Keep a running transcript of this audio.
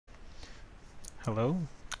Hello,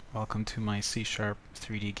 welcome to my C#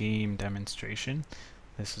 3D game demonstration.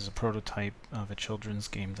 This is a prototype of a children's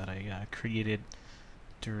game that I created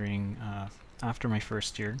during after my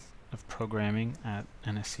first year of programming at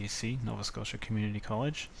NSCC, Nova Scotia Community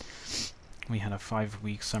College. We had a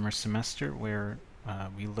 5-week summer semester where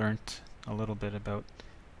we learnt a little bit about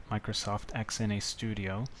Microsoft XNA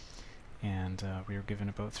Studio, and we were given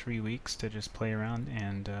about 3 weeks to just play around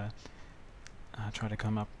and try to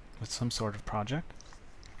come up with some sort of project.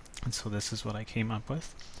 And so this is what I came up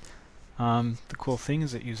with. The cool thing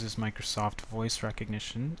is it uses Microsoft voice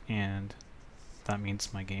recognition, and that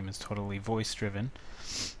means my game is totally voice driven.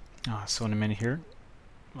 So in a minute here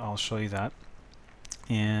I'll show you that.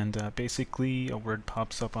 And basically a word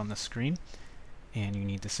pops up on the screen and you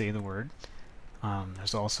need to say the word.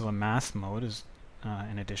 There's also a math mode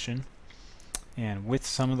in addition, and with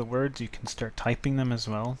some of the words you can start typing them as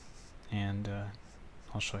well, and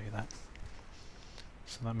I'll show you that.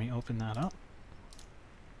 So let me open that up.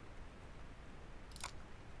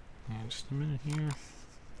 And just a minute here.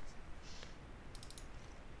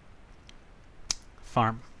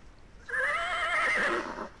 Farm.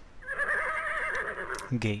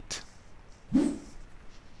 Gate.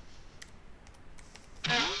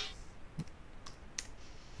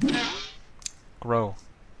 Grow.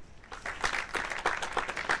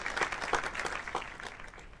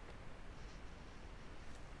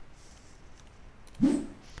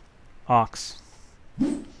 Ox.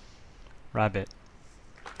 Rabbit.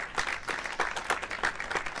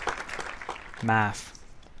 Math.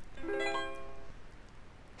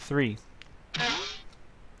 3.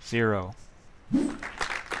 0.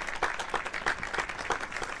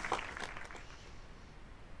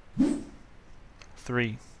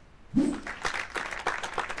 3.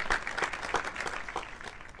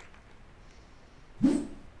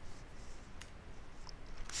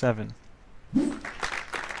 7.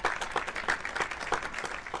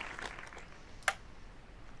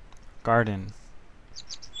 Garden.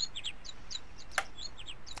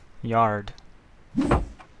 Yard.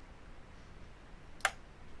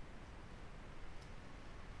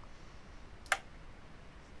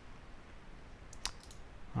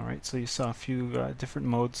 Alright, so you saw a few different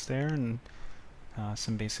modes there and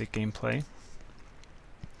some basic gameplay.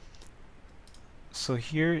 So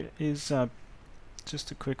here is just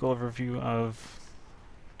a quick overview of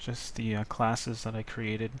just the classes that I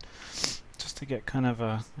created, just to get kind of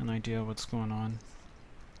an idea of what's going on.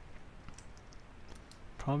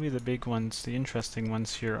 Probably the big ones, the interesting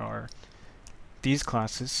ones here are these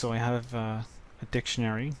classes. So I have a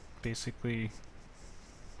dictionary, basically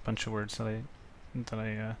a bunch of words that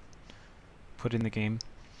I put in the game,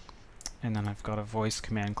 and then I've got a voice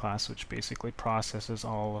command class which basically processes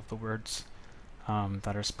all of the words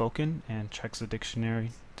that are spoken and checks the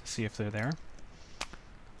dictionary to see if they're there.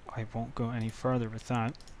 I won't go any further with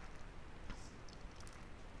that.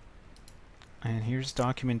 And here's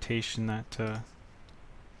documentation that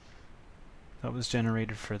was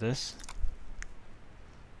generated for this.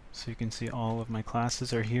 So you can see all of my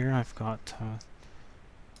classes are here. I've got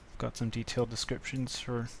some detailed descriptions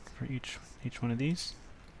for each one of these.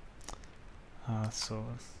 So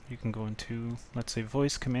you can go into, let's say,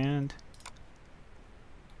 voice command,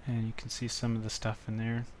 and you can see some of the stuff in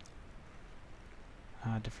there.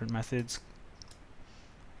 Different methods.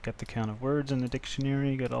 Got the count of words in the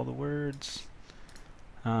dictionary, got all the words.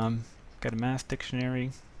 Got a math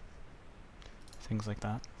dictionary, things like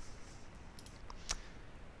that.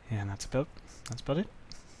 And that's about it.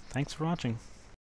 Thanks for watching.